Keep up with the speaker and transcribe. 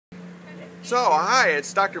So, hi,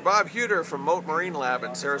 it's Dr. Bob Hueter from Mote Marine Lab in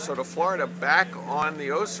Sarasota, Florida, back on the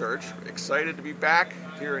O-Search. Excited to be back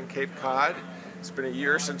here in Cape Cod. It's been a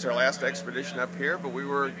year since our last expedition up here, but we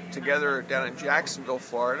were together down in Jacksonville,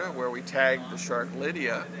 Florida, where we tagged the shark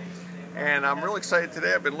Lydia. And I'm real excited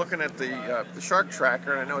today. I've been looking at the shark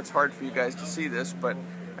tracker, and I know it's hard for you guys to see this, but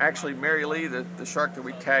actually Mary Lee, the shark that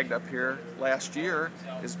we tagged up here last year,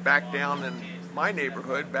 is back down in my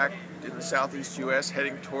neighborhood, back in the southeast U.S.,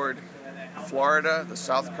 heading toward Florida, the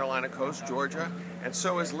South Carolina coast, Georgia, and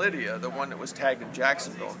so is Lydia, the one that was tagged in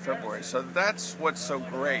Jacksonville in February. So that's what's so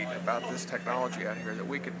great about this technology out here, that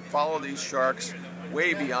we can follow these sharks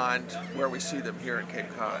way beyond where we see them here in Cape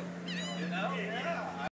Cod.